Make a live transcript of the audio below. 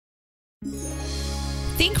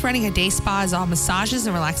Think running a day spa is all massages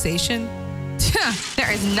and relaxation?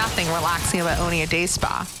 There is nothing relaxing about owning a day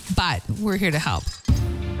spa. But we're here to help.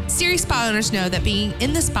 Serious spa owners know that being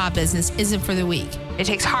in the spa business isn't for the weak. It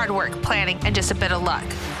takes hard work, planning, and just a bit of luck.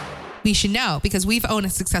 We should know because we've owned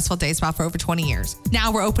a successful day spa for over 20 years.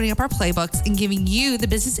 Now we're opening up our playbooks and giving you the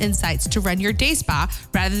business insights to run your day spa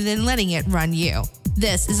rather than letting it run you.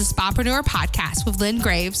 This is a Spapreneur podcast with Lynn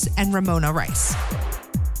Graves and Ramona Rice.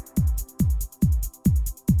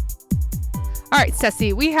 All right,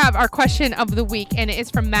 Ceci, we have our question of the week, and it is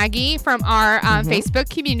from Maggie from our Facebook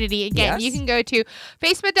community. Again, you can go to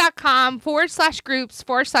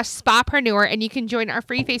facebook.com/groups/Spapreneur, and you can join our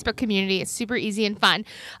free Facebook community. It's super easy and fun.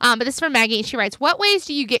 But this is from Maggie, and she writes, what ways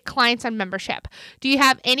do you get clients on membership? Do you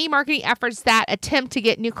have any marketing efforts that attempt to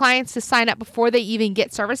get new clients to sign up before they even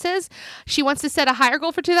get services? She wants to set a higher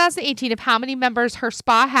goal for 2018 of how many members her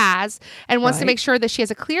spa has and wants to make sure that she has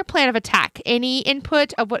a clear plan of attack. Any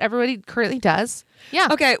input of what everybody currently does? Yeah.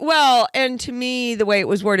 Okay. Well, and to me, the way it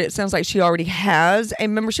was worded, it sounds like she already has a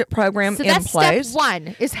membership program in place. So that's step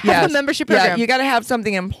one, is have a membership program. Yeah, you got to have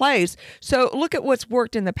something in place. So look at what's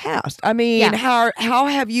worked in the past. I mean, how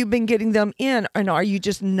have you been getting them in, and are you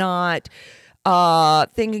just not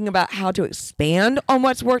thinking about how to expand on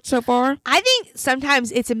what's worked so far? I think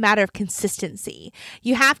sometimes it's a matter of consistency.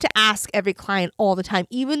 You have to ask every client all the time,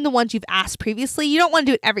 even the ones you've asked previously. You don't want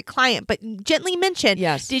to do it every client, but gently mention,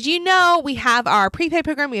 did you know we have our prepaid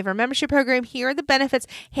program, we have our membership program, here are the benefits,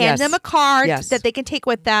 hand them a card that they can take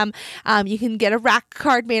with them. You can get a rack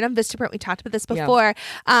card made on Vistaprint. We talked about this before.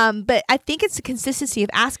 But I think it's the consistency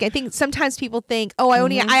of asking. I think sometimes people think,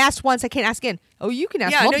 I asked once, I can't ask again. Oh, you can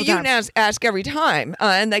ask multiple times. You can ask every time,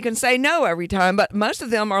 and they can say no every time, but most of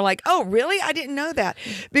them are like, oh, really? I didn't know that.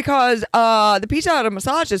 Because the Pizza Hut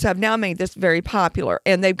massages have now made this very popular,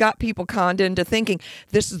 and they've got people conned into thinking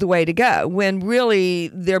this is the way to go, when really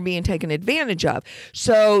they're being taken advantage of.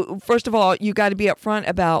 So, first of all, you got to be upfront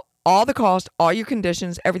about all the costs, all your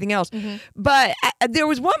conditions, everything else. But there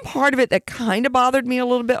was one part of it that kind of bothered me a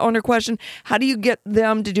little bit on her question. How do you get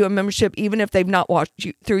them to do a membership even if they've not walked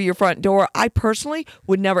you through your front door? I personally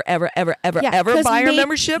would never, ever buy a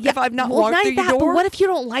membership if I've not walked through your door. But what if you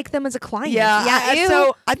don't like them as a client?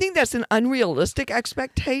 So I think that's an unrealistic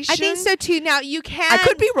expectation. I think so too. Now you can. I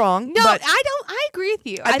could be wrong. No, but I don't. I agree with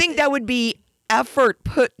you. I think that would be effort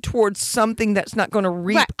put towards something that's not going to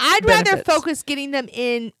reap I'd benefits. rather focus getting them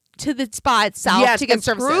in to the spa itself to get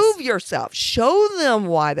services. Prove yourself. Show them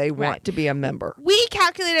why they want to be a member. We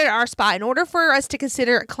calculated our spa. In order for us to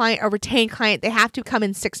consider a client a retained client, they have to come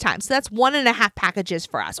in 6 times. So that's 1.5 packages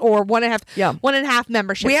for us, or 1.5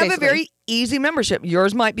 memberships. We have basically. a very easy membership.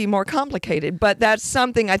 Yours might be more complicated, but that's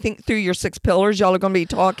something I think through your 6 pillars y'all are going to be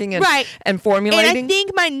talking and formulating. And I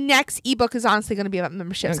think my next ebook is honestly going to be about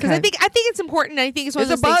memberships, because I think it's important. I think it's one of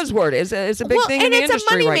those a buzzword. It's a big thing in the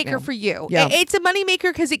industry right now. And it's a moneymaker for you. Yeah. It's a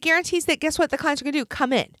moneymaker because it guarantees that guess what the clients are going to do?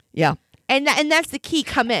 Come in. Yeah. And that's the key.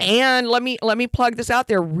 Come in. And let me plug this out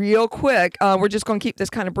there real quick. We're just going to keep this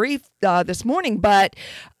kind of brief this morning, but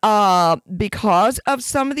because of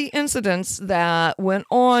some of the incidents that went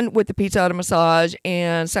on with the Pizza Hut massage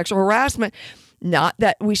and sexual harassment, not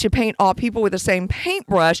that we should paint all people with the same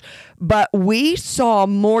paintbrush, but we saw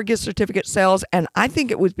more gift certificate sales, and I think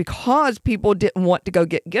it was because people didn't want to go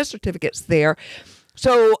get gift certificates there.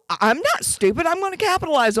 So I'm not stupid. I'm going to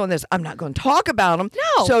capitalize on this. I'm not going to talk about them.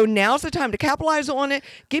 No. So now's the time to capitalize on it,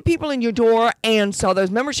 get people in your door, and sell those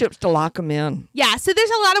memberships to lock them in. Yeah, so there's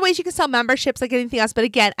a lot of ways you can sell memberships like anything else. But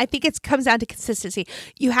again, I think it comes down to consistency.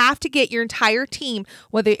 You have to get your entire team,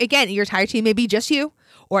 whether, again, your entire team may be just you,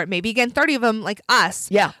 or it may be, again, 30 of them like us.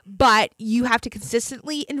 Yeah. But you have to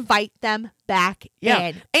consistently invite them back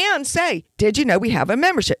in. And say, did you know we have a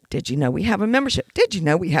membership? Did you know we have a membership? Did you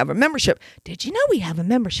know we have a membership? Did you know we have a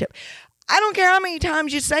membership? I don't care how many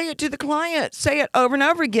times you say it to the client. Say it over and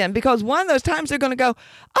over again, because one of those times they're going to go,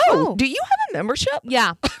 oh, do you have a membership?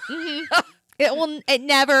 Yeah.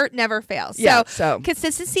 It never fails. Yeah, so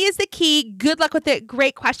consistency is the key. Good luck with it.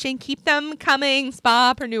 Great question. Keep them coming,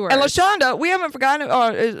 Spapreneurs. And LaShonda, we haven't forgotten,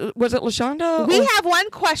 was it LaShonda? We have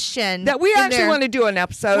one question that we actually want to do an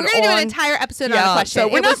episode on. We're going to do an entire episode on a question.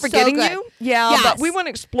 So we're not forgetting you. Yeah, yes. But we want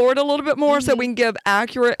to explore it a little bit more so we can give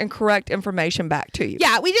accurate and correct information back to you.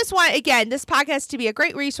 Yeah, we just want, again, this podcast to be a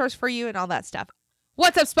great resource for you and all that stuff.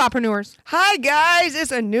 What's up, Spapreneurs? Hi, guys.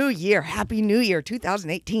 It's a new year. Happy New Year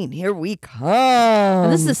 2018. Here we come.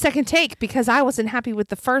 And this is the second take because I wasn't happy with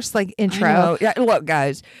the first intro. Yeah, look,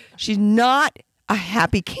 guys, she's not a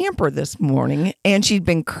happy camper this morning, and she'd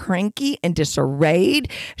been cranky and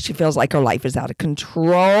disarrayed. She feels like her life is out of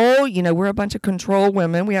control. You know, we're a bunch of control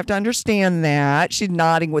women. We have to understand that. She's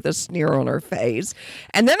nodding with a sneer on her face.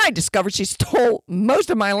 And then I discovered she stole most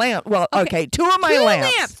of my lamp. Well, okay, two of my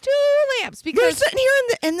lamps. Two lamps. Because they're sitting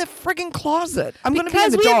here in the friggin' closet. I'm going to be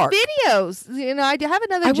in the dark. Because we have videos. You know, I have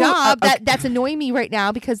another job that's annoying me right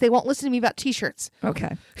now because they won't listen to me about T-shirts.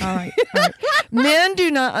 Okay. All right. Men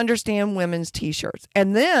do not understand women's T-shirts.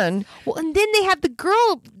 And then they have the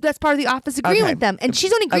girl that's part of the office agreeing with them. And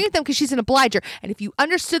she's only agreeing with them because she's an obliger. And if you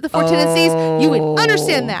understood the four tendencies, you would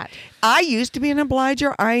understand that. I used to be an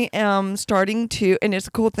obliger. I am starting to, and it's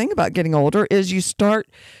a cool thing about getting older, is you start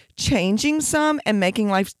changing some and making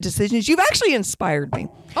life decisions. You've actually inspired me.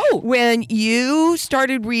 Oh. When you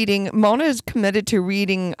started reading, Mona is committed to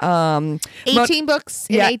reading 18 books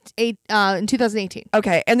in 2018.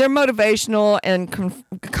 Okay. And they're motivational and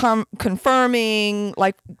confirming,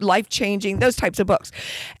 like life-changing, those types of books.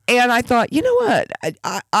 And I thought, you know what?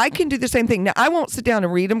 I can do the same thing. Now, I won't sit down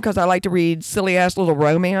and read them because I like to read silly-ass little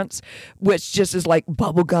romance, which just is like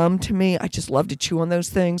bubble gum to me. I just love to chew on those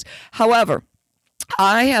things. However,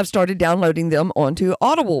 I have started downloading them onto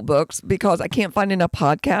Audible books because I can't find enough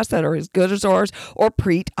podcasts that are as good as ours. Or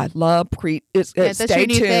Preet. I love Preet. That's Stay your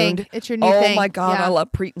new tuned. Thing. It's your new thing. Oh my God, yeah. I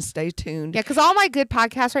love Preet and Stay Tuned. Yeah, because all my good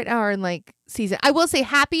podcasts right now are in like season. I will say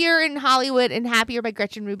Happier in Hollywood and Happier by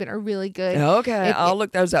Gretchen Rubin are really good. Okay, I'll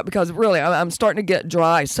look those up because really I'm starting to get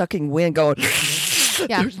dry, sucking wind going...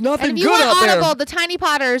 Yeah. There's nothing and if you good want out Audible, there. the Tiny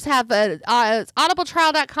Potters have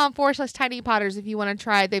audibletrial.com/Tiny Potters if you want to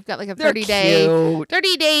try. They've got like a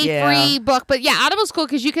 30-day free book. But yeah, Audible's cool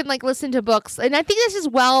because you can like listen to books. And I think this is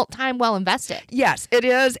well invested. Yes, it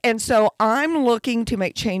is. And so I'm looking to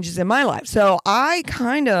make changes in my life. So I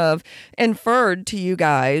kind of inferred to you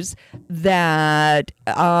guys that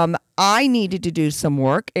I needed to do some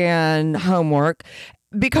work and homework,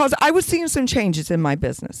 because I was seeing some changes in my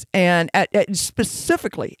business and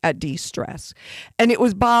specifically at de-stress. And it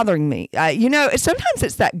was bothering me. Sometimes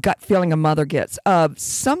it's that gut feeling a mother gets of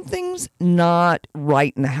something's not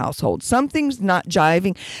right in the household. Something's not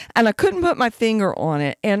jiving. And I couldn't put my finger on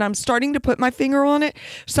it. And I'm starting to put my finger on it.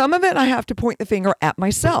 Some of it I have to point the finger at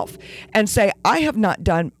myself and say, I have not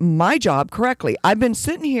done my job correctly. I've been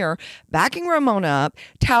sitting here backing Ramona up,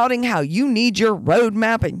 touting how you need your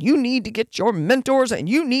roadmap and you need to get your mentors and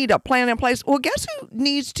you need a plan in place. Well, guess who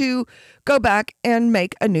needs to go back and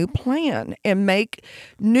make a new plan and make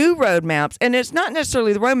new roadmaps? And it's not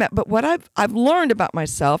necessarily the roadmap, but what I've learned about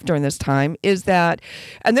myself during this time is that,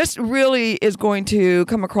 and this really is going to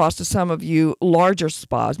come across to some of you larger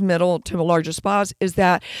spas, middle to larger spas, is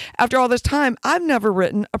that after all this time, I've never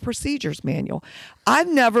written a procedures manual. I've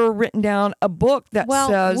never written down a book that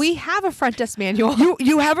says... we have a front desk manual.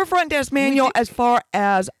 You have a front desk manual as far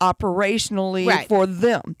as operationally for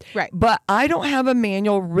them. Right. But I don't have a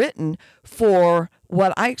manual written for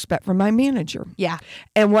what I expect from my manager. Yeah.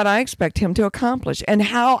 And what I expect him to accomplish and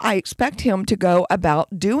how I expect him to go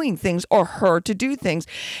about doing things or her to do things.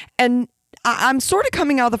 And I'm sort of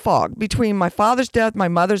coming out of the fog between my father's death, my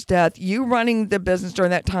mother's death, you running the business during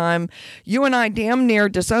that time, you and I damn near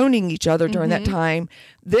disowning each other during that time,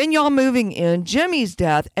 then y'all moving in, Jimmy's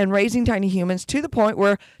death, and raising tiny humans to the point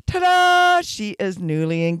where, ta-da, she is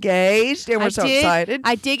newly engaged, and we're so excited.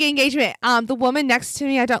 I did get engagement. The woman next to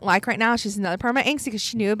me I don't like right now. She's another part of my angst because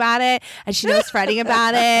she knew about it, and she knows fretting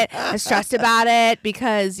about it and stressed about it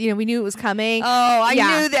because, we knew it was coming. Oh, I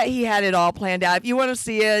knew that he had it all planned out. If you want to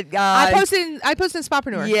see it, I posted in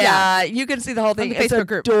Spapreneur. Yeah, you can see the whole thing. It's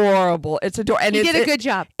adorable. It's adorable. And you did a good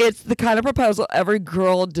job. It's the kind of proposal every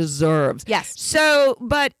girl deserves. Yes. So,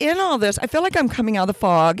 but in all this, I feel like I'm coming out of the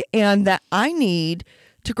fog and that I need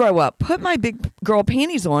to grow up, put my big girl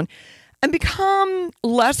panties on, and become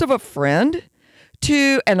less of a friend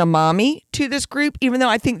to and a mommy to this group, even though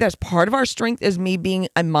I think that's part of our strength is me being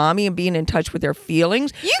a mommy and being in touch with their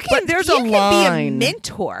feelings. But there's a line. You can be a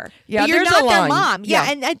mentor. Yeah, but you're there's not a their line. mom.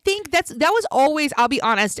 Yeah, and I think that was always, I'll be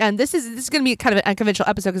honest, and this is going to be kind of an unconventional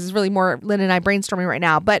episode because it's really more Lynn and I brainstorming right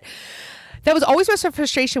now, but that was always my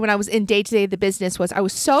frustration when I was in day-to-day of the business was I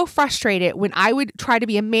was so frustrated when I would try to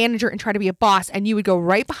be a manager and try to be a boss and you would go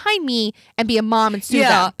right behind me and be a mom and soothe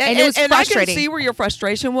them. And it was frustrating. I can see where your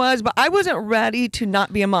frustration was, but I wasn't ready to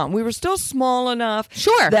not be a mom. We were still small enough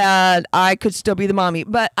that I could still be the mommy,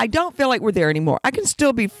 but I don't feel like we're there anymore. I can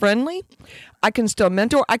still be friendly. I can still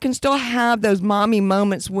mentor. I can still have those mommy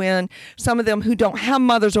moments when some of them who don't have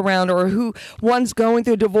mothers around or who one's going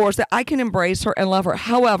through a divorce that I can embrace her and love her.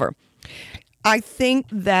 However, I think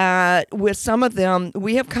that with some of them,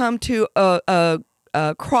 we have come to a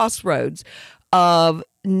crossroads of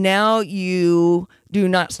now you do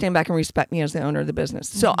not stand back and respect me as the owner of the business.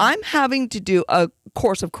 So I'm having to do a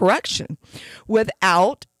course of correction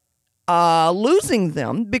without losing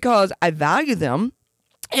them because I value them.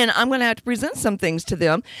 And I'm going to have to present some things to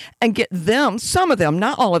them and get them, some of them,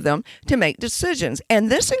 not all of them, to make decisions. And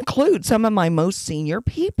this includes some of my most senior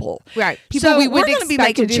people. Right. People so we would we're going to be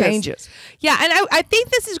making changes. Yeah. And I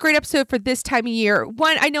think this is a great episode for this time of year.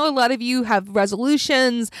 One, I know a lot of you have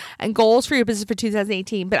resolutions and goals for your business for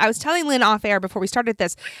 2018. But I was telling Lynn off air before we started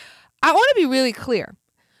this, I want to be really clear.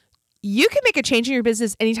 You can make a change in your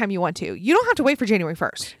business anytime you want to. You don't have to wait for January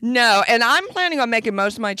 1st. No, and I'm planning on making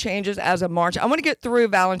most of my changes as of March. I want to get through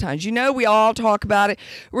Valentine's. You know, we all talk about it.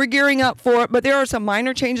 We're gearing up for it, but there are some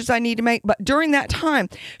minor changes I need to make. But during that time,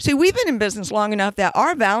 see, we've been in business long enough that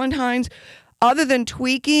our Valentine's, other than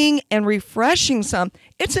tweaking and refreshing some,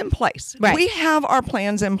 it's in place. Right. We have our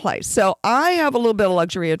plans in place. So I have a little bit of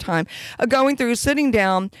luxury of time of going through, sitting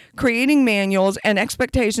down, creating manuals and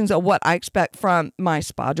expectations of what I expect from my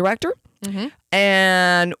spa director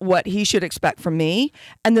and what he should expect from me,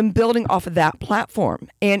 and then building off of that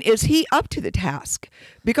platform. And is he up to the task?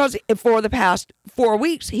 Because for the past 4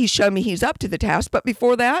 weeks, he showed me he's up to the task. But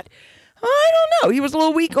before that, I don't know. He was a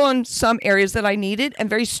little weak on some areas that I needed and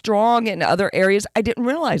very strong in other areas I didn't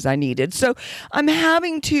realize I needed. So I'm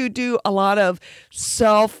having to do a lot of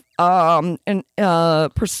self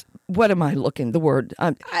what am I looking? The word.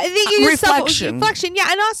 I think you reflection. Reflection. Yeah.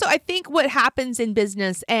 And also I think what happens in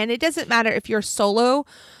business, and it doesn't matter if you're solo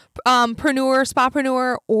preneur,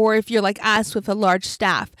 spapreneur, or if you're like us with a large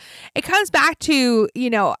staff, it comes back to,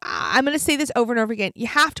 I'm going to say this over and over again. You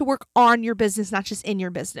have to work on your business, not just in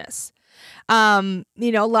your business. A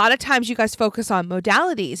lot of times you guys focus on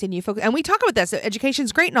modalities and we talk about this.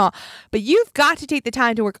 Education's great and all, but you've got to take the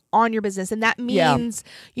time to work on your business. And that means,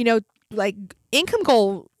 like income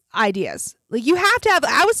goal ideas. Like you have to have,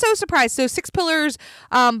 I was so surprised. So 6 pillars,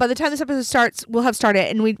 by the time this episode starts, we'll have started,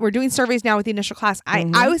 and we're doing surveys now with the initial class.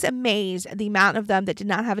 I was amazed at the amount of them that did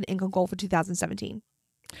not have an income goal for 2017.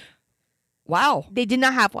 Wow. They did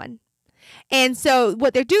not have one. And so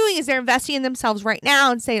what they're doing is they're investing in themselves right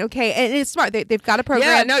now and saying, okay, and it's smart. They've got a program.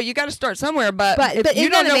 Yeah, no, you got to start somewhere. But if you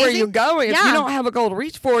don't know where you're going, if you don't have a goal to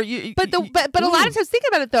reach for, But a lot of times, think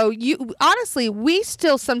about it though. Honestly, we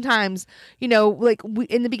still sometimes, in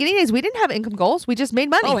the beginning days, we didn't have income goals. We just made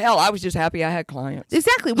money. Oh hell, I was just happy I had clients.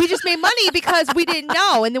 Exactly, we just made money because we didn't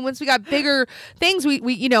know. And then once we got bigger things,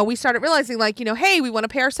 we started realizing hey, we want to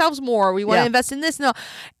pay ourselves more. We want to invest in this. No,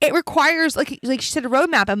 it requires like you said, a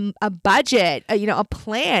roadmap, a budget, a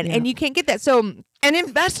plan, and you can't get that. So, and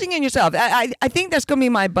investing in yourself. I think that's going to be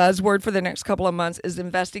my buzzword for the next couple of months is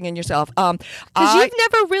investing in yourself. Because you've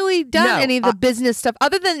never really done any of the business stuff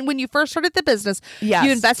other than when you first started the business. Yes.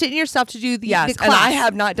 You invested in yourself to do the class. And I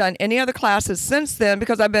have not done any other classes since then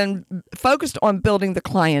because I've been focused on building the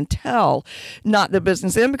clientele, not the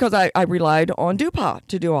business end, because I relied on DuPont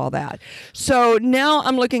to do all that. So now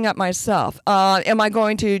I'm looking at myself. Am I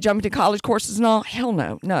going to jump into college courses and all? Hell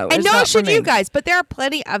no. And no, should you guys, but there are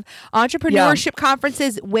plenty of entrepreneurship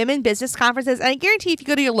conferences, women business conferences, and I guarantee if you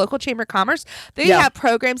go to your local chamber of commerce, they have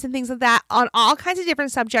programs and things like that on all kinds of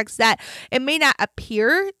different subjects that it may not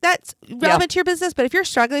appear that's relevant to your business, but if you're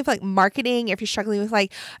struggling with marketing, if you're struggling with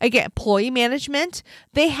employee management,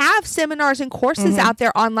 they have seminars and courses out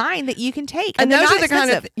there online that you can take, and those are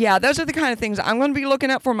the kind of things I'm going to be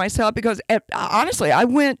looking at for myself because honestly, I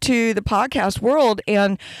went to the podcast world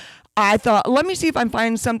and I thought, let me see if I can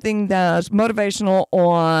find something that's motivational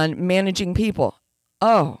on managing people.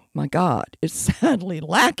 Oh my God, it's sadly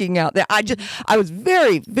lacking out there. I was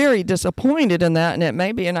very, very disappointed in that, and it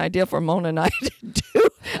may be an idea for Mona and I to do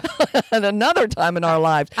at another time in our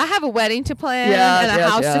lives. I have a wedding to plan and a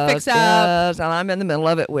house to fix up. Yes, and I'm in the middle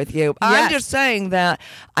of it with you. I'm just saying that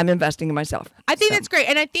I'm investing in myself. I think that's great,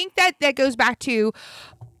 and I think that goes back to,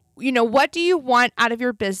 what do you want out of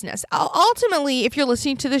your business? Ultimately, if you're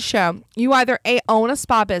listening to the show, you either own a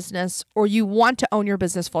spa business or you want to own your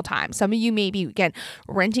business full time. Some of you may be, again,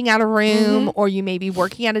 renting out a room or you may be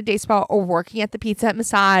working at a day spa or working at the Pizza Hut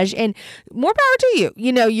massage, and more power to you.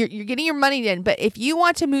 You're getting your money in, but if you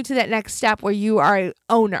want to move to that next step where you are an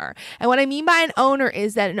owner, and what I mean by an owner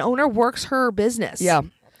is that an owner works her business. Yeah.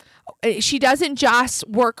 She doesn't just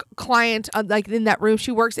work client in that room.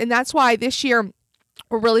 She works, and that's why this year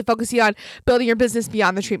We're really focusing on building your business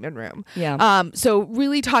beyond the treatment room. Yeah. So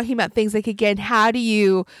really talking about things like, again, how do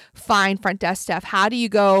you find front desk staff? How do you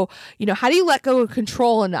go, how do you let go of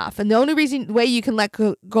control enough? And the only way you can let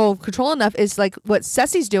go of control enough is like what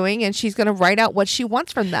Ceci's doing, and she's going to write out what she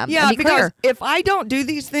wants from them. Yeah, and be because clear. if I don't do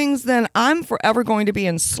these things, then I'm forever going to be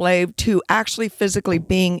enslaved to actually physically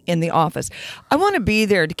being in the office. I want to be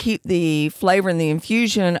there to keep the flavor and the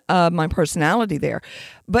infusion of my personality there,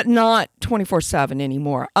 but not 24/7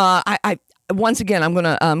 anymore. I once again, I'm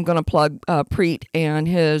gonna plug Preet and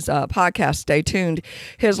his podcast. Stay tuned.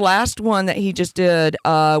 His last one that he just did,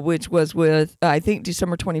 which was with I think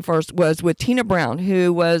December 21st, was with Tina Brown,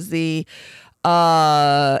 who was the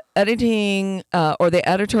editing or the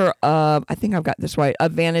editor of, I think I've got this right,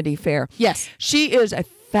 of Vanity Fair. Yes, she is a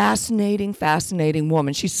fascinating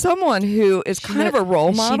woman. She's someone who is kind of a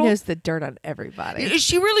role model. She knows the dirt on everybody.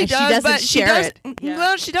 She really does. She doesn't share it. Yeah.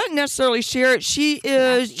 Well, she doesn't necessarily share it. She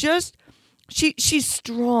is just she's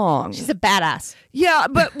strong. She's a badass. Yeah,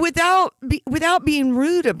 but without being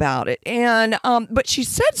rude about it. And but she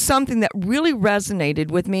said something that really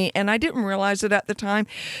resonated with me, and I didn't realize it at the time.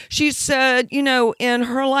 She said, in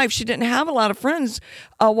her life she didn't have a lot of friends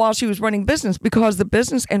while she was running business, because the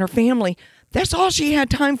business and her family, that's all she had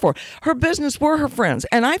time for. Her business were her friends.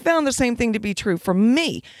 And I found the same thing to be true for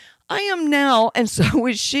me. I am now, and so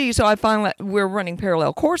is she, so I find that we're running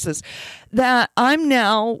parallel courses, that I'm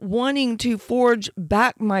now wanting to forge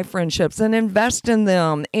back my friendships and invest in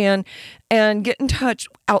them and get in touch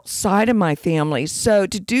outside of my family. So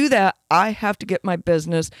to do that, I have to get my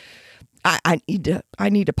business. I need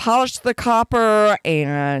to polish the copper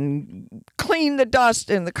and clean the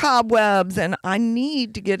dust and the cobwebs, and I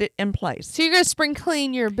need to get it in place. So you're going to spring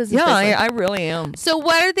clean your business. Yeah, I really am. So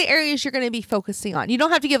what are the areas you're going to be focusing on? You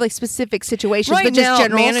don't have to give like specific situations, right but just now,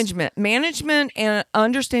 general management, and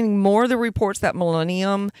understanding more of the reports that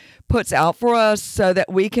Millennium puts out for us, so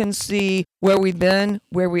that we can see where we've been,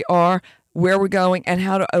 where we are, where we're going, and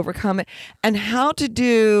how to overcome it, and how to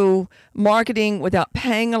do marketing without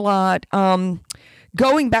paying a lot.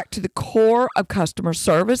 Going back to the core of customer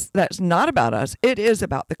service, that's not about us. It is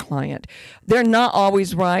about the client. They're not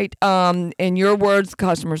always right. In your words, the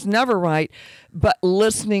customer's never right, but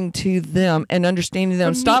listening to them and understanding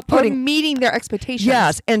them. Meeting their expectations.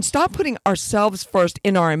 Yes, and stop putting ourselves first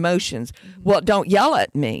in our emotions. Well, don't yell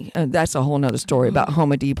at me. That's a whole nother story about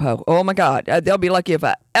Home Depot. Oh my God, they'll be lucky if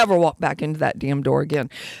I ever walk back into that damn door again.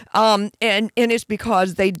 And it's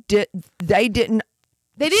because they didn't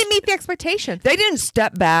meet the expectation. They didn't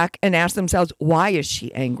step back and ask themselves, why is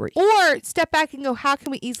she angry? Or step back and go, how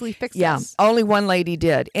can we easily fix this? Yeah, only one lady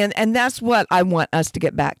did. And that's what I want us to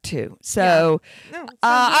get back to. So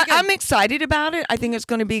I'm excited about it. I think it's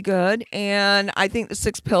going to be good. And I think the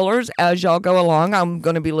 6 pillars, as y'all go along, I'm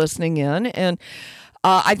going to be listening in. And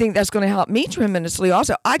I think that's going to help me tremendously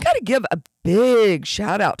also. I got to give a big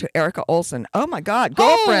shout out to Erica Olson. Oh my God,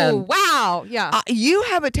 girlfriend. Oh, wow. Yeah. You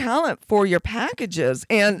have a talent for your packages.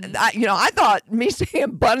 And I thought me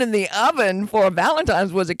saying bun in the oven for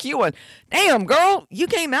Valentine's was a cute one. Damn, girl, you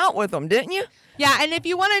came out with them, didn't you? Yeah, and if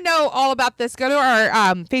you want to know all about this, go to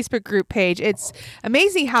our Facebook group page. It's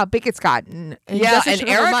amazing how big it's gotten. Yeah, and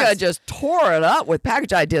Erica just tore it up with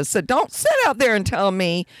package ideas. So don't sit out there and tell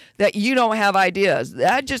me that you don't have ideas.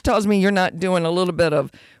 That just tells me you're not doing a little bit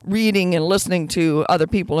of reading and listening to other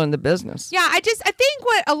people in the business. Yeah, I think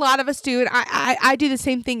what a lot of us do, and I do the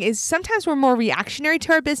same thing, is sometimes we're more reactionary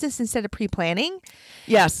to our business instead of pre-planning.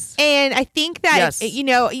 Yes. And I think that,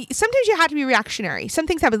 sometimes you have to be reactionary. Some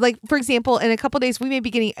things happen. Like, for example, in a couple of days, we may be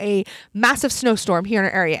getting a massive snowstorm here in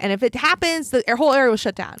our area. And if it happens, the whole area will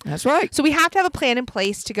shut down. That's right. So we have to have a plan in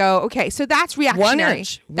place to go, okay, so that's reactionary.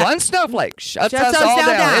 One snowflake shuts us all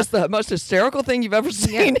down. It's the most hysterical thing you've ever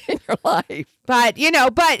seen in your life. But,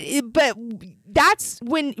 but that's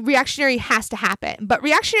when reactionary has to happen. But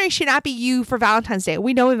reactionary should not be you for Valentine's Day.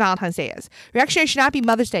 We know when Valentine's Day is. Reactionary should not be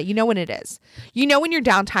Mother's Day. You know when it is. You know when your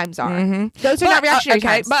down times are. Mm-hmm. Those are not reactionary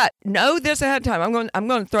times. But know this ahead of time. I'm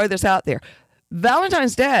going to throw this out there.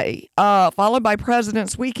 Valentine's Day, followed by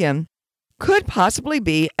President's Weekend, could possibly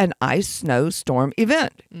be an ice snowstorm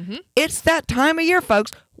event. Mm-hmm. It's that time of year,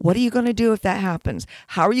 folks. What are you going to do if that happens?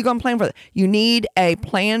 How are you going to plan for that? You need a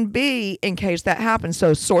plan B in case that happens.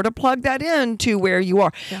 So sort of plug that in to where you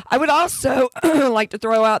are. Yeah. I would also like to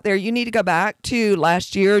throw out there, you need to go back to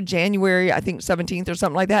last year, January, I think 17th or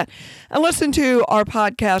something like that, and listen to our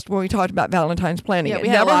podcast when we talked about Valentine's planning. Yeah, it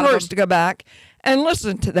never hurts to go back and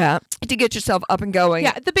listen to that to get yourself up and going.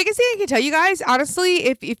 Yeah, the biggest thing I can tell you guys, honestly,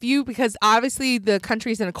 if you, because obviously the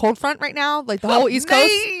country's in a cold front right now, like the whole East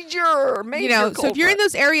Coast. Major so if you're in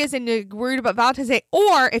those areas and you're worried about Valentine's Day,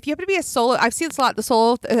 or if you happen to be a solo, I've seen this a lot, the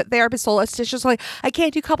solo therapist, soloist, it's just like, I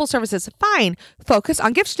can't do couple services. Fine. Focus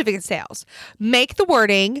on gift certificate sales. Make the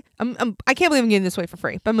wording, I can't believe I'm giving this away for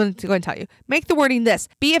free, but I'm going to go and tell you. Make the wording this.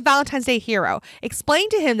 Be a Valentine's Day hero. Explain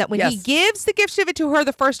to him that when he gives the gift certificate to her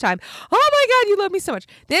the first time, oh my God, you love me so much.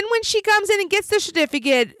 Then when she comes in and gets the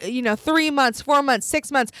certificate, 3 months, 4 months,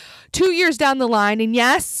 6 months, 2 years down the line, and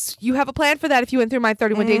yes, you have a plan for that if you went through my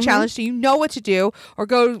 31-day challenge, so you know what to do, or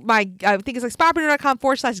go to my, I think it's like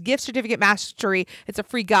spapreneur.com/gift certificate mastery. It's a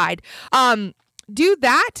free guide. Do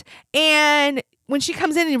that, and when she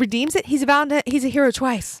comes in and redeems it, he's a hero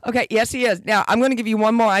twice. Okay, yes, he is. Now, I'm going to give you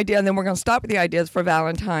one more idea, and then we're going to stop with the ideas for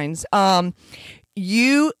Valentine's.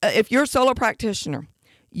 If you're a solo practitioner,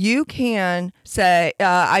 you can say,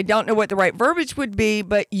 I don't know what the right verbiage would be,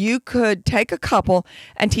 but you could take a couple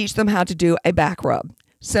and teach them how to do a back rub.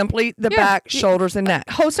 Simply the back, shoulders, and neck.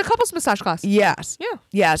 Host a couples massage class. Yes. Yeah.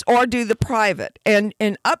 Yes. Or do the private and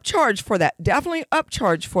upcharge for that. Definitely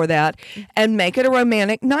upcharge for that and make it a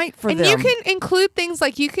romantic night for them. And you can include things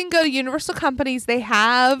like you can go to Universal Companies. They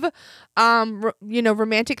have,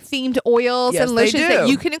 romantic themed oils and lotions that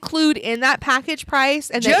you can include in that package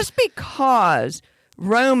price. And just because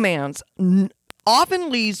romance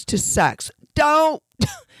often leads to sex, don't.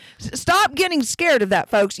 Stop getting scared of that,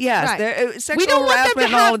 folks. Yes, right. Sexual harassment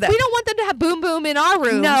and all of that. We don't want them to have boom boom in our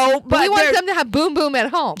room. No, but we want them to have boom boom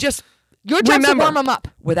at home. Just your job to warm them up.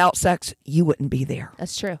 Without sex, you wouldn't be there.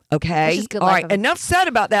 That's true. Okay. All right. Enough said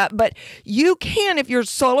about that. But you can, if you're a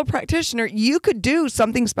solo practitioner, you could do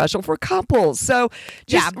something special for couples. So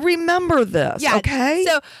just remember this. Yeah. Okay.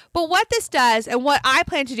 So, but what this does and what I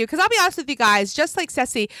plan to do, because I'll be honest with you guys, just like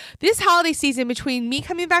Ceci, this holiday season between me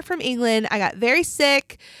coming back from England, I got very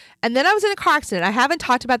sick. And then I was in a car accident. I haven't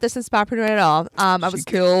talked about this in Spapreneur at all. She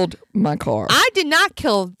killed my car. I did not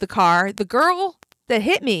kill the car. The girl that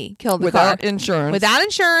hit me killed the car. Without insurance. Without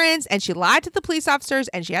insurance. And she lied to the police officers,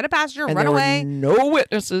 and she had a passenger run away. And there were no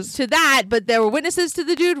witnesses to that, but there were witnesses to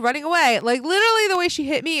the dude running away. Like, literally the way she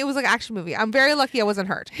hit me, it was like an action movie. I'm very lucky I wasn't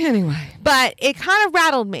hurt. Anyway. But it kind of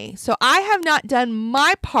rattled me. So I have not done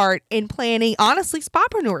my part in planning, honestly,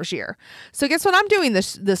 Spapreneur's year. So guess what I'm doing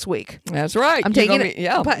this week? That's right. I'm taking it.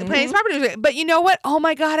 Planning Spapreneur's year. But you know what? Oh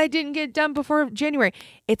my God, I didn't get it done before January.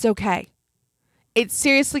 It's okay. It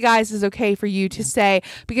seriously, guys, is okay for you to say,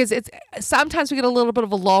 because it's sometimes we get a little bit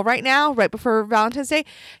of a lull right now, right before Valentine's Day.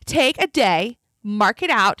 Take a day, mark it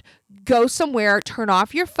out, go somewhere, turn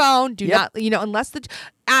off your phone. Do not,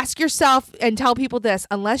 ask yourself and tell people this,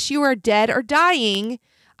 unless you are dead or dying,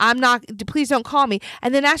 please don't call me.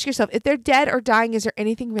 And then ask yourself, if they're dead or dying, is there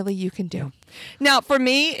anything really you can do? Now, for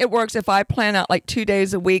me, it works if I plan out like 2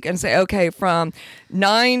 days a week and say, okay, from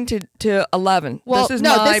 9 to 11. Well, this is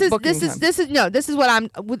my booking time. This is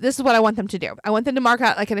what I want them to do. I want them to mark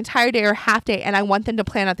out like an entire day or half day, and I want them to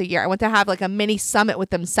plan out the year. I want to have like a mini summit with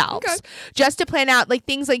themselves, just to plan out like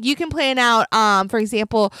things like you can plan out. For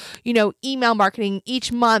example, email marketing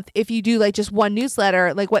each month. If you do like just one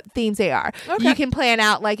newsletter, like what themes they are. Okay. You can plan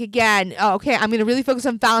out like again. Okay, I'm going to really focus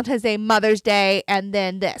on Valentine's Day, Mother's Day, and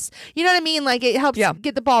then this. You know what I mean? Like it helps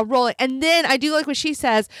get the ball rolling. And then I do like what she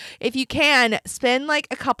says, if you can spend like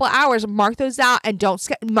a couple hours, mark those out, and don't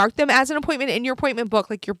mark them as an appointment in your appointment book,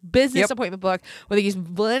 like your business appointment book, whether you use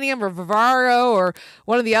Millennium or Vivaro or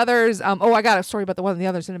one of the others. I got a story about the one of the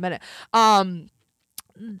others in a minute.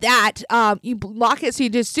 You block it, so you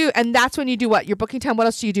just do, and that's when you do what? Your booking time. What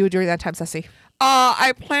else do you do during that time, Ceci?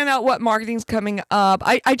 I plan out what marketing's coming up.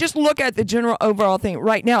 I just look at the general overall thing.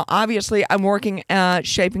 Right now, obviously, I'm working at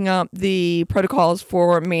shaping up the protocols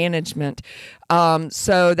for management.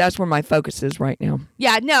 So that's where my focus is right now.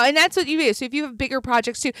 Yeah, no, and that's what you do. So if you have bigger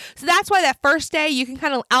projects too. So that's why that first day you can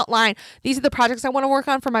kind of outline, these are the projects I want to work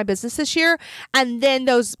on for my business this year. And then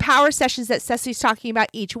those power sessions that Ceci's talking about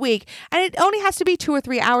each week. And it only has to be 2 or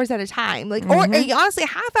 3 hours at a time. Like, or honestly, a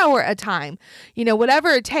half hour at a time. Whatever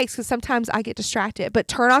it takes, because sometimes I get distracted. But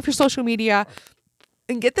turn off your social media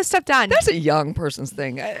and get this stuff done. That's a young person's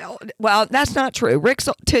thing. Well, that's not true. Rick's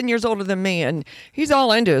 10 years older than me, and he's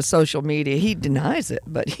all into his social media. He denies it,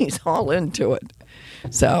 but he's all into it.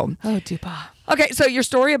 So, oh, Dupa. Okay, so your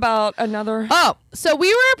story about another. Oh, so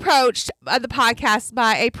we were approached at the podcast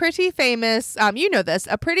by a pretty famous, you know this,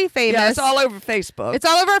 a pretty famous. Yeah, it's all over Facebook. It's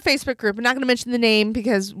all over our Facebook group. I'm not going to mention the name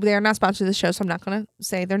because they're not sponsored the show, so I'm not going to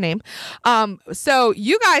say their name. So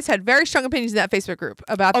you guys had very strong opinions in that Facebook group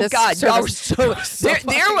about this. Oh God, service. y'all were so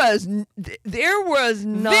there was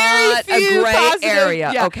not very few a gray positive,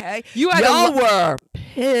 area. yeah. Okay, Y'all were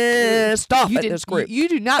pissed off at this group. You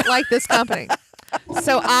do not like this company.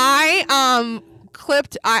 So I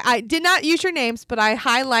clipped. I did not use your names, but I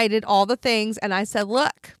highlighted all the things, and I said,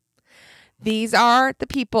 "Look, these are the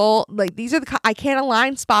people. Like these are the. I can't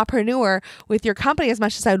align Spapreneur with your company as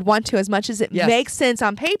much as I would want to, as much as it makes sense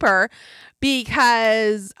on paper,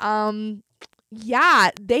 because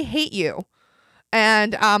they hate you."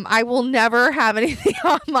 And I will never have anything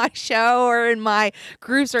on my show or in my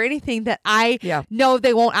groups or anything that I know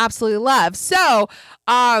they won't absolutely love. So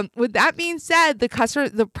with that being said,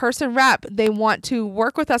 the person rep, they want to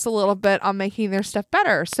work with us a little bit on making their stuff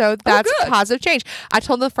better. So that's a positive change. I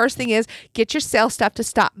told them the first thing is get your sales stuff to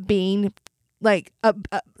stop being like a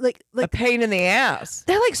pain in the ass.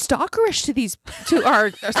 They're like stalkerish to our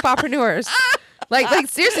Spapreneurs. Like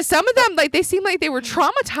seriously, some of them they seem like they were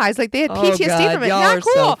traumatized, like they had PTSD from it. Y'all Not are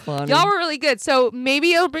cool. so funny. Y'all were really good. So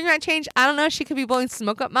maybe it'll bring that change. I don't know. She could be blowing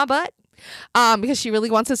smoke up my butt. Because she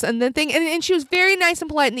really wants us and then and she was very nice and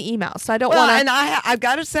polite in the email. So I don't want to. And I've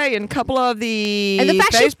got to say, in a couple of the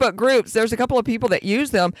Facebook groups, there's a couple of people that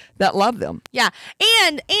use them that love them. Yeah,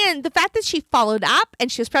 and the fact that she followed up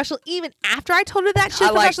and she was professional even after I told her that she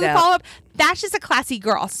was professional to follow up. That's just a classy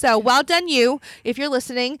girl. So well done, you. If you're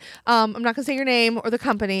listening, I'm not gonna say your name or the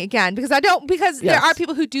company again because there are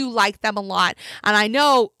people who do like them a lot, and I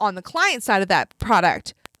know on the client side of that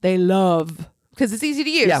product they love. Because it's easy to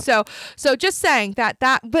use. Yeah. So just saying that,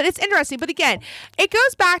 but it's interesting. But again, it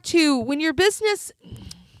goes back to when your business,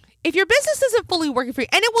 if your business isn't fully working for you,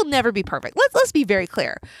 and it will never be perfect. Let's be very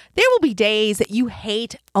clear. There will be days that you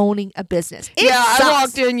hate owning a business. I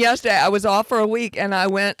walked in yesterday. I was off for a week, and I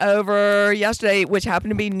went over yesterday, which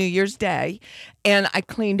happened to be New Year's Day, and I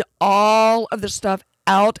cleaned all of the stuff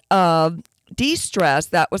out of de-stress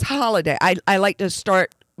that was holiday. I like to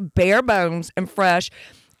start bare bones and fresh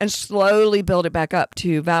and slowly build it back up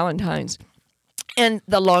to Valentine's. And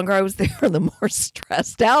the longer I was there, the more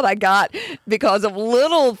stressed out I got because of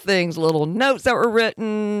little things, little notes that were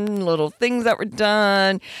written, little things that were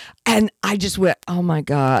done. And I just went, oh my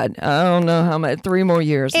God, I don't know how much, 3 more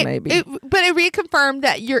years maybe. But it reconfirmed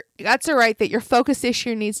that that's all right, that your focus this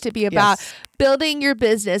year needs to be about building your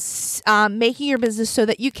business, making your business so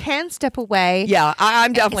that you can step away. Yeah,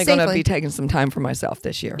 I'm definitely going to be taking some time for myself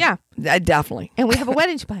this year. Yeah. Definitely. And we have a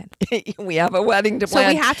wedding to plan. We have a wedding to plan. So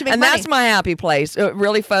we have to make money. And that's my happy place.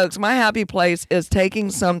 Really, folks, my happy place is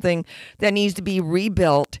taking something that needs to be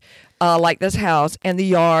rebuilt, like this house, and the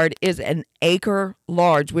yard is an acre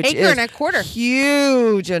large, which is and a quarter.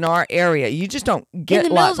 Huge in our area. You just don't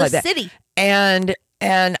get lots like that. City. And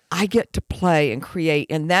I get to play and create,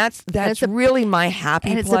 and that's really my happy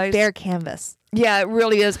place. And it's a bare canvas. Yeah, it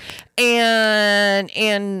really is. And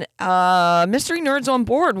Mystery Nerd's on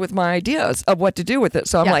board with my ideas of what to do with it.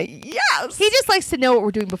 So I'm like, yes. He just likes to know what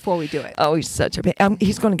we're doing before we do it. Oh, he's such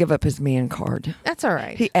he's going to give up his man card. That's all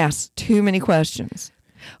right. He asks too many questions.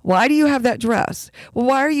 Why do you have that dress? Well,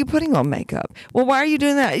 why are you putting on makeup? Well, why are you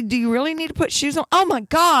doing that? Do you really need to put shoes on? Oh my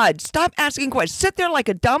God, stop asking questions. Sit there like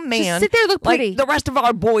a dumb man. Just sit there, look pretty. Like the rest of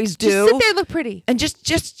our boys do. Just sit there, look pretty. And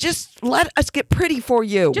just let us get pretty for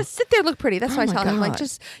you. Just sit there, look pretty. That's what I tell him. Like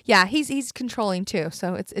he's controlling too.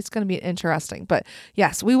 So it's going to be interesting. But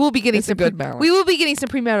yes, we will be getting some good balance. We will be getting some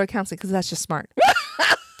premarital counseling because that's just smart.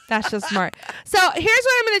 That's just smart. So here's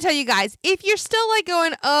what I'm going to tell you guys. If you're still like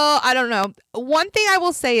going, oh, I don't know. One thing I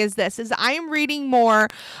will say is I am reading more.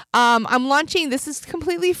 I'm launching. This is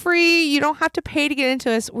completely free. You don't have to pay to get into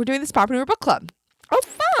this. We're doing the Spapreneur Book Club. Oh,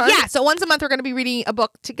 fun. Yeah, so once a month we're going to be reading a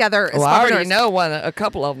book together. Well, I already know a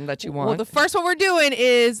couple of them that you want. Well, the first one we're doing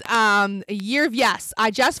is A Year of Yes. I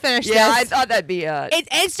just finished this. Yeah, I thought that'd be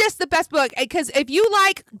It's just the best book because if you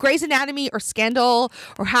like Grey's Anatomy or Scandal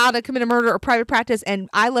or How to Commit a Murder or Private Practice, and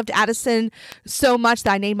I loved Addison so much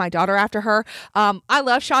that I named my daughter after her. I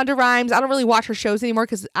love Shonda Rhimes. I don't really watch her shows anymore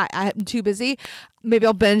because I'm too busy. Maybe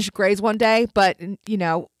I'll binge Grey's one day, but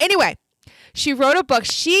anyway. She wrote a book.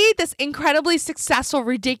 This incredibly successful,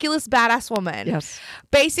 ridiculous, badass woman,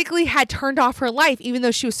 basically had turned off her life even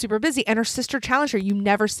though she was super busy. And her sister challenged her, you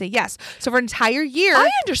never say yes. So for an entire year.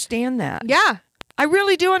 I understand that. Yeah. I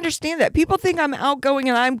really do understand that. People think I'm outgoing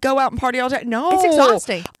and I go out and party all the time. No, it's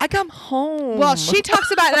exhausting. I come home. Well, she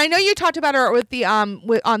talks about, and I know you talked about her with the on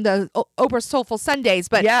the Oprah Soulful Sundays,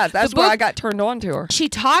 but yeah, that's where I got turned on to her. She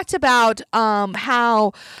talked about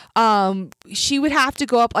how she would have to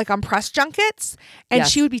go up like on press junkets, and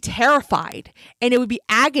she would be terrified, and it would be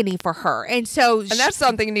agony for her, and that's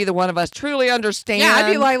something neither one of us truly understand. Yeah,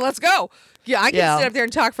 I'd be like, let's go. Yeah, I can sit up there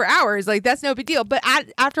and talk for hours. Like, that's no big deal. But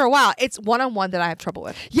after a while, it's one-on-one that I have trouble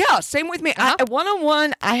with. Yeah, same with me.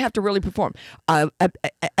 One-on-one, I have to really perform.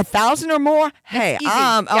 1,000 or more, hey,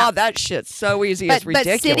 that shit's so easy. It's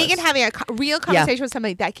ridiculous. But sitting and having a real conversation with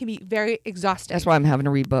somebody, that can be very exhausting. That's why I'm having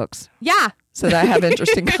to read books. Yeah. So that I have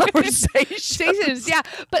interesting conversations. Yeah.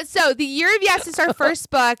 But so the Year of Yes is our first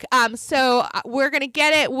book. So we're going to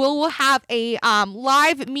get it. We'll have a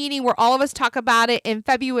live meeting where all of us talk about it in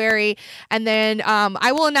February. And then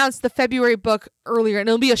I will announce the February book earlier. And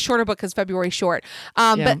it'll be a shorter book because February's short.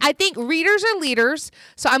 But I think readers are leaders.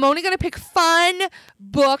 So I'm only going to pick fun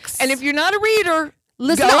books. And if you're not a reader,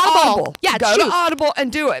 listen to Audible. Yeah, go to Audible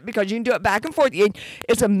and do it because you can do it back and forth.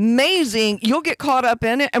 It's amazing. You'll get caught up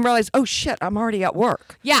in it and realize, oh shit, I'm already at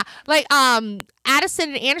work. Yeah, like Addison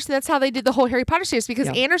and Anderson. That's how they did the whole Harry Potter series because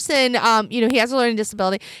Anderson, he has a learning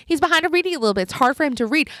disability. He's behind on reading a little bit. It's hard for him to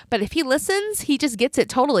read, but if he listens, he just gets it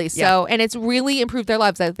totally. So, and it's really improved their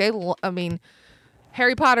lives. Like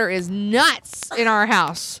Harry Potter is nuts in our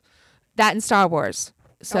house. That and Star Wars.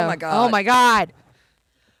 So, oh my god.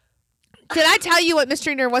 Did I tell you what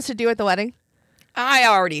Mystery Nerd wants to do at the wedding? I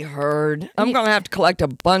already heard. I'm going to have to collect a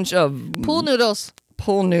bunch of pool noodles.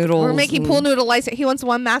 We're making pool noodle lightsaber. He wants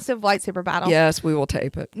one massive lightsaber battle. Yes, we will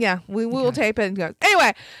tape it. Yeah, we will tape it. And go.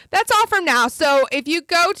 Anyway, that's all from now. So if you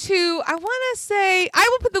go to, I want to say, I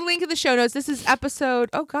will put the link in the show notes. This is episode,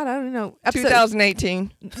 oh God, I don't know.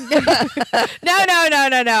 2018. No.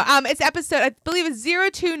 It's episode, I believe it's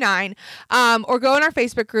 029. Or go in our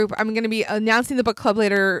Facebook group. I'm going to be announcing the book club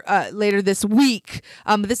later this week.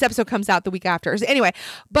 This episode comes out the week after. So anyway,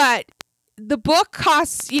 but the book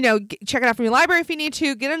costs, check it out from your library if you need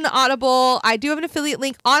to. Get on the Audible. I do have an affiliate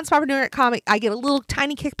link on spapreneur.com. I get a little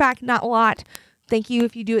tiny kickback, not a lot. Thank you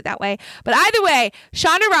if you do it that way. But either way,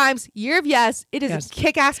 Shonda Rhimes, Year of Yes, it is a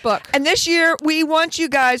kick-ass book. And this year, we want you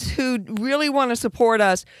guys who really want to support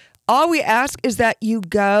us, all we ask is that you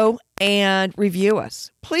go and review us.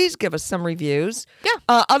 Please give us some reviews. Yeah.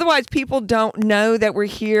 Otherwise, people don't know that we're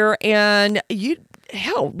here, and we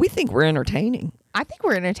think we're entertaining. I think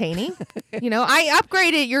we're entertaining. I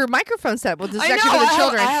upgraded your microphone setup with this section for the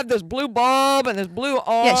children. I have this blue bulb and this blue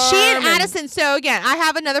arm. Yeah, she and Addison. So again, I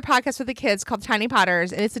have another podcast with the kids called Tiny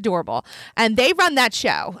Potters, and it's adorable. And they run that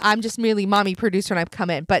show. I'm just merely mommy producer, and I've come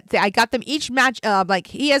in. But I got them each match. Like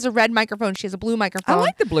he has a red microphone, she has a blue microphone. I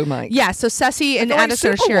like the blue mic. Yeah. So Ceci and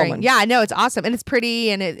Addison are sharing. Yeah, I know it's awesome, and it's pretty,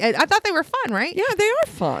 and I thought they were fun, right? Yeah, they are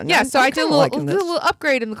fun. Yeah. So I did a little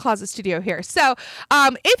upgrade in the closet studio here. So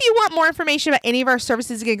if you want more information about any of our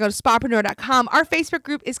services, again, go to spapreneur.com. Our Facebook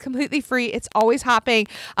group is completely free. It's always hopping.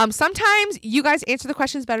 Sometimes you guys answer the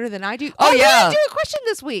questions better than I do. Oh, yeah. We're going to do a question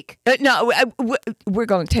this week. No, we're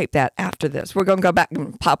going to tape that after this. We're going to go back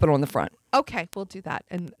and pop it on the front. Okay, we'll do that.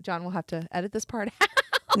 And John will have to edit this part out.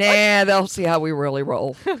 Nah, they'll see how we really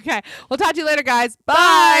roll. Okay. We'll talk to you later, guys.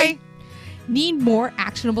 Bye. Need more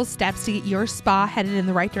actionable steps to get your spa headed in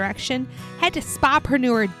the right direction? Head to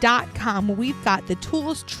spapreneur.com where we've got the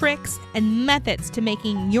tools, tricks, and methods to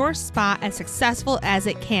making your spa as successful as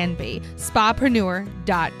it can be.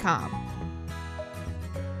 Spapreneur.com.